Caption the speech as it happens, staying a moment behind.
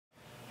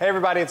Hey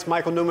everybody, it's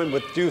Michael Newman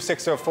with Do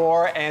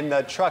 604 and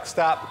the Truck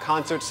Stop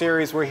Concert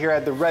Series. We're here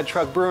at the Red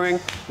Truck Brewing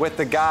with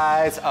the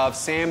guys of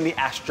Sam The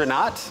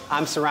Astronaut.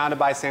 I'm surrounded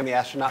by Sam The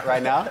Astronaut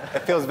right now. It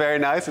feels very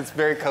nice, it's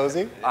very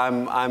cozy.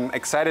 I'm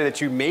excited that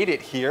you made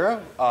it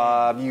here.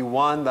 You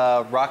won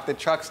the Rock the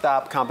Truck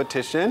Stop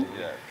competition.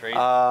 Yeah, crazy.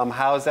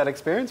 How's that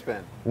experience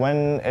been?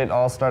 When it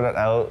all started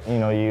out, you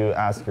know, you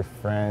ask your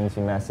friends,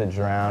 you message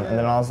around, and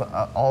then also,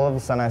 all of a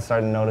sudden I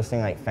started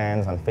noticing like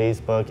fans on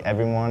Facebook,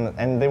 everyone,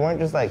 and they weren't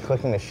just like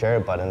clicking the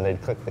share button,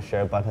 they'd click the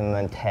share button and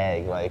then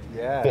tag like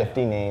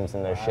 50 names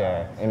in their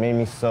share. It made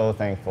me so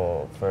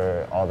thankful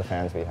for all the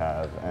fans we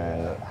have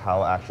and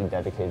how actually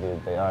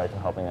dedicated they are to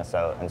helping us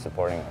out and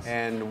supporting us.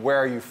 And where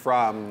are you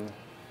from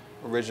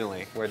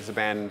originally? Where does the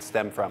band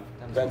stem from?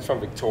 The band's from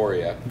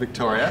Victoria.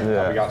 Victoria?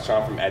 Yeah. We got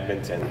Sean from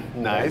Edmonton.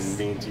 Nice. And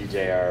me and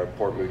TJ are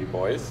Port Moody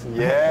boys.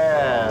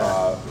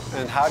 Yeah.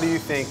 And how do you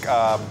think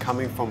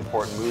coming from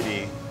Port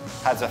Moody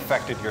has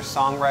affected your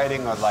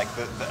songwriting or like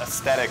the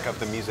aesthetic of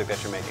the music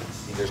that you're making?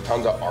 There's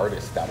tons of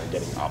artists that are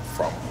getting up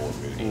from Port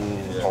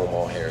Moody.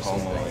 Homo, Harrison,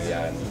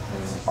 and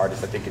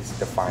artists. I think it's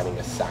defining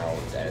a sound,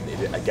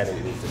 and again,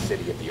 it is the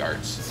city of the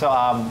arts. So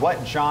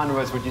what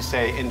genres would you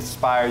say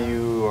inspire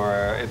you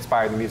or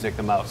inspire the music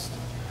the most?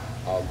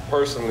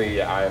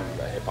 Personally, I'm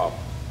a hip hop,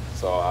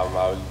 so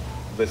I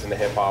listen to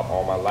hip hop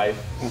all my life.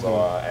 So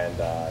and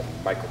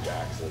Michael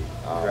Jackson.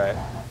 Right.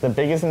 The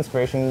biggest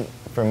inspiration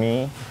for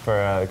me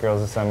for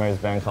Girls of Summer is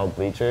a band called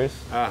Bleachers.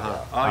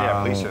 Oh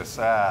yeah, Bleachers.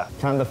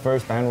 Kind of the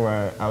first band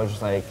where I was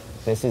just like,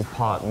 this is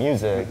pop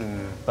music,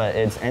 but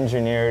it's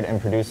engineered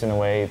and produced in a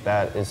way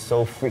that is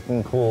so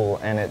freaking cool,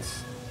 and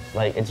it's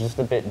like, it's just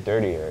a bit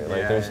dirtier.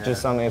 Like there's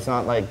just something, it's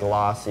not like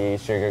glossy,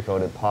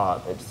 sugar-coated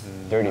pop, it's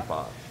dirty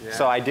pop. Yeah.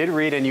 So I did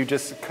read, and you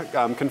just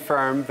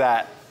confirmed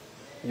that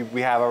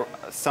we have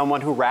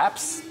someone who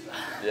raps,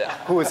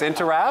 who is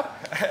into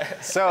rap.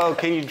 So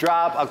can you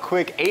drop a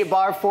quick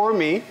 8-bar for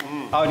me?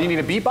 Oh, do you need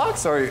a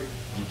beatbox or?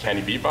 Can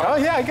you beatbox? Oh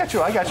yeah, I got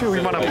you. I got you. We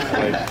want to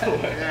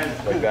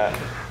like that.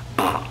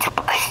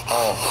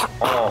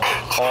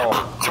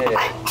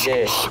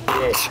 Yeah.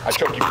 I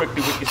choke you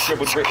quickly with your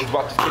scribbled written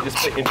while this kid is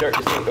splitting dirt.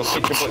 This ain't no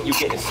kitchen, but you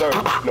getting served.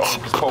 No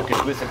hocus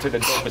pocus, listen to the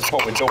dopest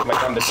poet. Dope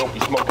like I'm the dope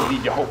you smoking.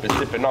 Leave your hope is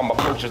sipping on my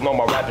poachers. Know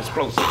my rap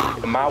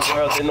explosive. In my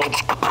world, there's no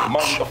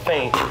money or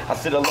fame. I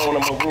sit alone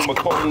in my room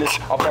recording this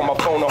off on my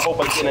phone. I hope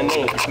I get a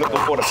name.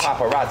 Looking for the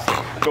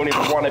paparazzi. Don't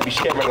even want to be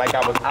sharing like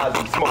I was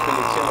Ozzy. Smoking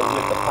and chilling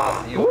with the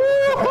posse.